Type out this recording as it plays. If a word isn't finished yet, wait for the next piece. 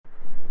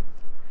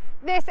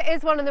This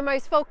is one of the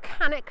most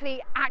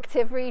volcanically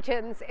active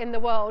regions in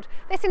the world.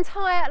 This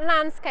entire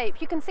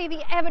landscape, you can see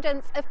the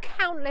evidence of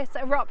countless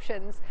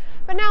eruptions.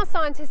 But now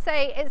scientists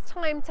say it's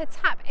time to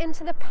tap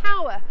into the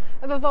power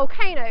of a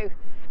volcano,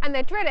 and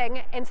they're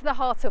drilling into the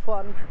heart of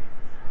one.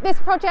 This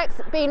project's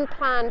been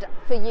planned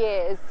for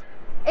years.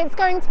 It's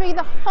going to be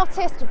the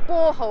hottest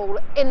borehole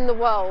in the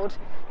world.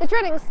 The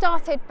drilling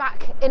started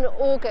back in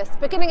August,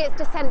 beginning its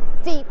descent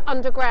deep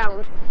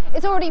underground.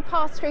 It's already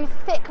passed through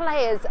thick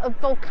layers of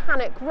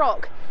volcanic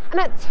rock, and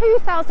at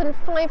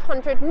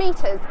 2,500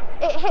 metres,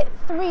 it hit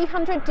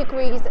 300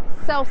 degrees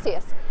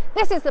Celsius.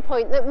 This is the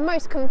point that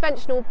most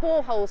conventional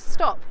boreholes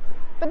stop,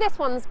 but this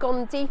one's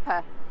gone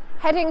deeper.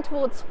 Heading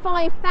towards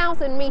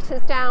 5,000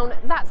 metres down,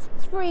 that's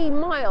 3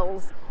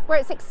 miles, where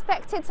it's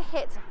expected to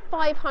hit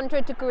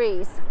 500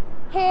 degrees.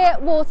 Here,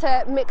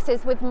 water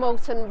mixes with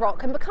molten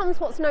rock and becomes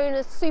what's known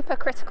as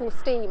supercritical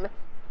steam.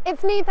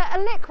 It's neither a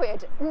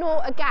liquid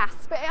nor a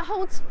gas, but it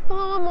holds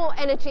far more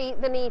energy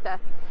than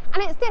either.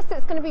 And it's this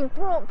that's going to be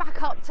brought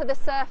back up to the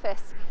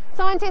surface.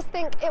 Scientists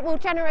think it will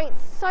generate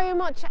so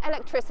much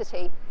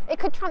electricity, it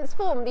could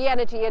transform the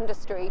energy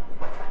industry.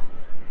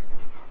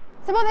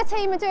 So what the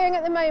team are doing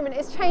at the moment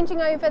is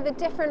changing over the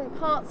different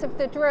parts of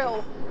the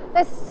drill.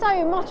 There's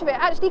so much of it,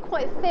 actually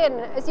quite thin,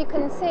 as you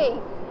can see.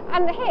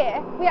 And here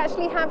we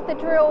actually have the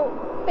drill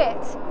bit.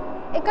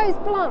 It goes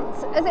blunt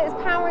as it's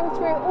powering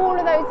through all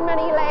of those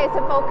many layers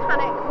of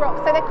volcanic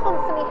rock, so they're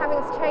constantly having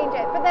to change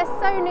it, but they're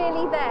so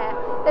nearly there.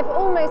 They've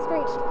almost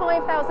reached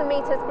 5,000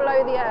 metres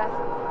below the earth.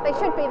 They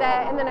should be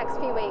there in the next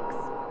few weeks.